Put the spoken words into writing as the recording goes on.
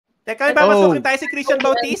Teka, papasukin tayo si Christian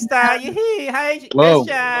Bautista. Yehey! Hi,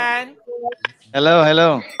 Christian! Hello,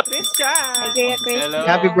 hello. Christian! Hi, Kuya Christian.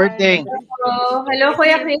 Happy birthday. Hello,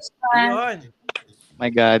 Kuya Christian. Ayun.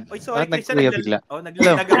 My God. Oy, sorry, Bakit Christian. bigla?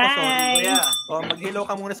 Naglalag ako. Sorry, Kuya. Mag-hello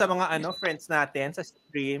ka muna sa mga friends natin sa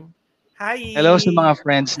stream. Hi! Hello sa mga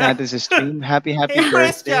friends natin sa stream. Happy Hey, birthday.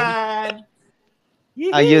 Christian!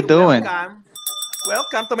 Yehey! How you doing?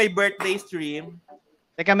 Welcome to my birthday stream.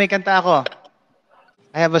 Teka, may kanta ako.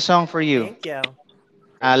 I have a song for you. Thank you.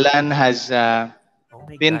 Alan has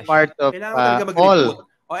been part of all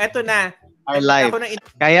eto na. our life.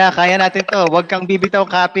 Kaya natin to. Huwag kang bibitaw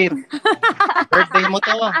kapit. Birthday mo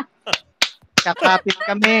to. Kakapit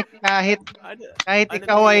kami kahit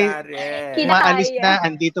ikaw ay umaalis na,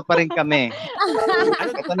 andito pa rin kami.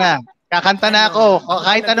 Ito na. Kakanta na ako.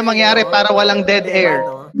 Kahit ano mangyari para walang dead air.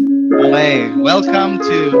 Okay. Welcome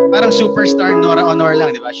to, parang superstar Nora Honor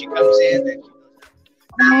lang, di ba? She comes in and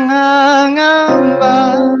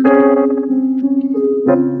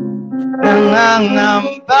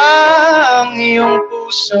Nangangamba ang iyong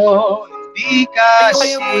puso, hindi ka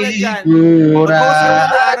sigurado.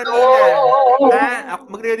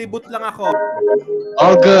 Magre-reboot lang ako.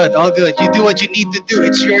 All good, all good. You do what you need to do.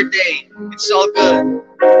 It's your day. It's all good.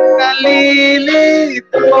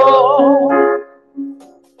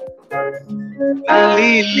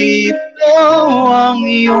 Nalilito ang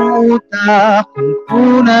iyong utak kung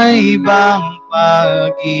tunay bang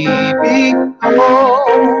pag-ibig ko.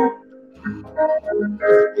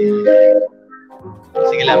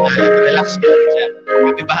 Sige lang, relax ka dyan.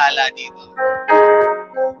 Kami bahala dito.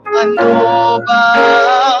 Ano ba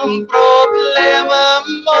ang problema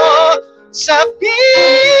mo?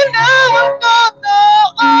 Sabihin ang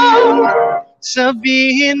totoo.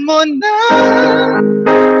 Sabihin mo na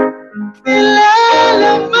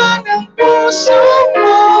nilalaman ang puso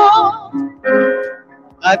mo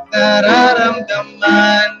at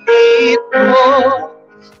nararamdaman ito.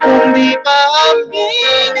 Kung di pa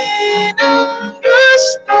aminin ang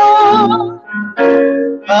gusto,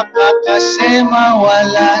 baka kasi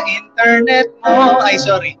mawala internet mo. Ay,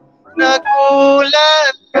 sorry.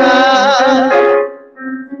 Nagulat ka.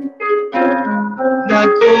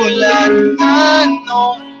 Nagulat ka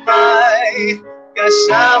nung may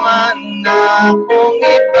kasama na akong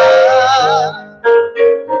iba.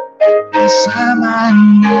 Kasama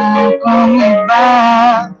na akong iba.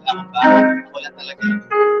 Wala talaga.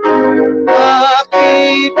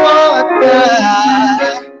 Bakit ka?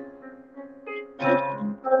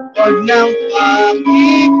 Huwag nang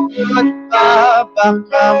pakikot pa,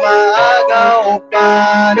 baka maagaw pa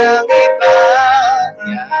ng iba.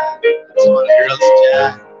 Yan. Sa mga girls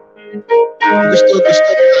dyan. Gusto,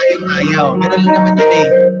 ayaw. Ganun lang naman yun eh.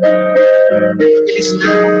 Mabilis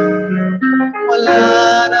na. Wala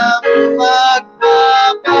nang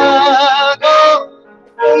magbabago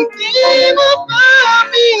kung di mo pa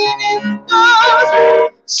aminin to.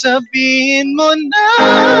 Sabihin mo na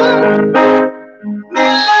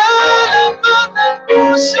nilalaman ang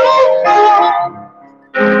puso mo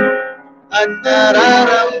at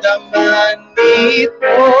nararamdaman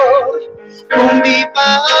ito. Kung di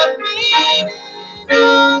pa aminin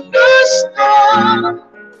ang gusto,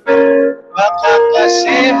 baka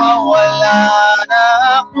kasi mawala na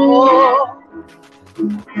ako.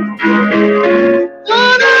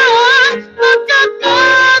 Tuna,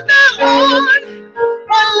 magkakataon,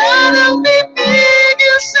 wala nang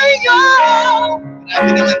bibigil sa'yo.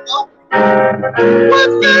 Grabe naman to.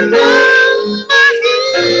 Huwag ka nang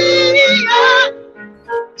mahiya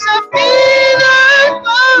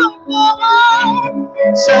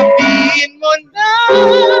sa sabihin mo na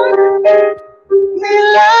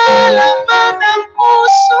nilalaman ang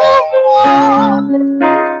puso mo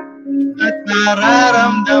at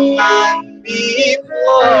nararamdaman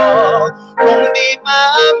dito. Kung di pa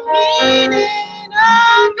aminin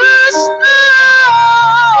ang gusto,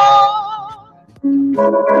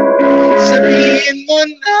 sabihin mo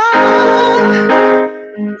na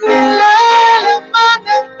nilalaman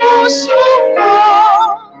ang puso mo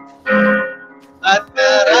at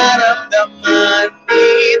nararamdaman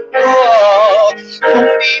dito. Kung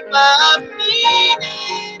di pa aminin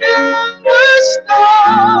ang gusto,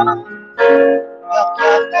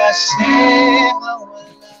 baka kasi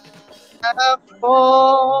mawala ako.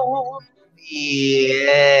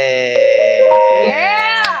 Yeah.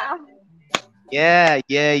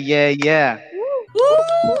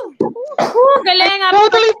 Galing.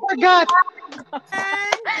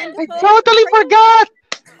 I totally forgot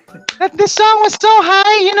that this song was so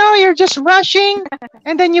high. You know, you're just rushing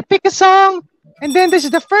and then you pick a song and then this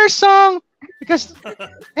is the first song because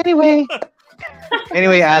anyway,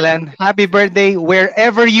 Anyway, Alan, happy birthday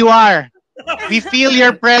wherever you are. We feel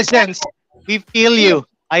your presence. We feel you.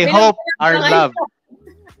 I hope our love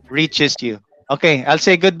reaches you. Okay, I'll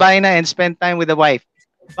say goodbye na and spend time with the wife.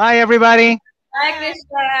 Bye, everybody. Bye,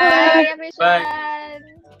 Christian. Bye, Christian.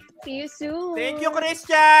 See you soon. Thank you,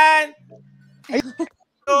 Christian.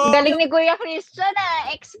 Galing ni Kuya Christian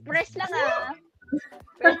Express lang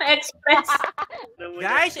Express.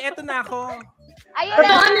 Guys, eto na ako. Ayun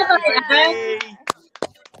Totoo na ba?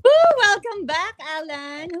 Woo! Welcome back,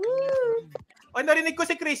 Alan. Woo! O, narinig ko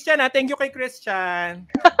si Christian Thank you kay Christian.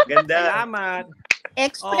 Ganda. Salamat.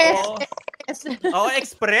 Express. Oo,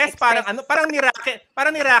 Express. Parang ni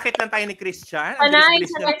Rocket lang tayo ni Christian. Ang Panay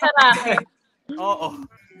bilis-bilis sa racket. Oo.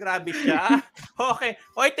 Grabe siya. Okay.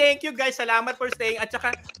 Oy, thank you guys. Salamat for staying. At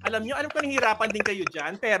saka, alam ko nahihirapan din kayo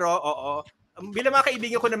dyan. Pero, oo. Bilang mga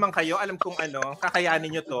kaibigan ko naman kayo, alam kong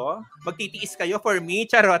kakayanin nyo to. Magtitiis kayo for me.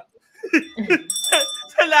 Charot.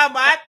 Salamat.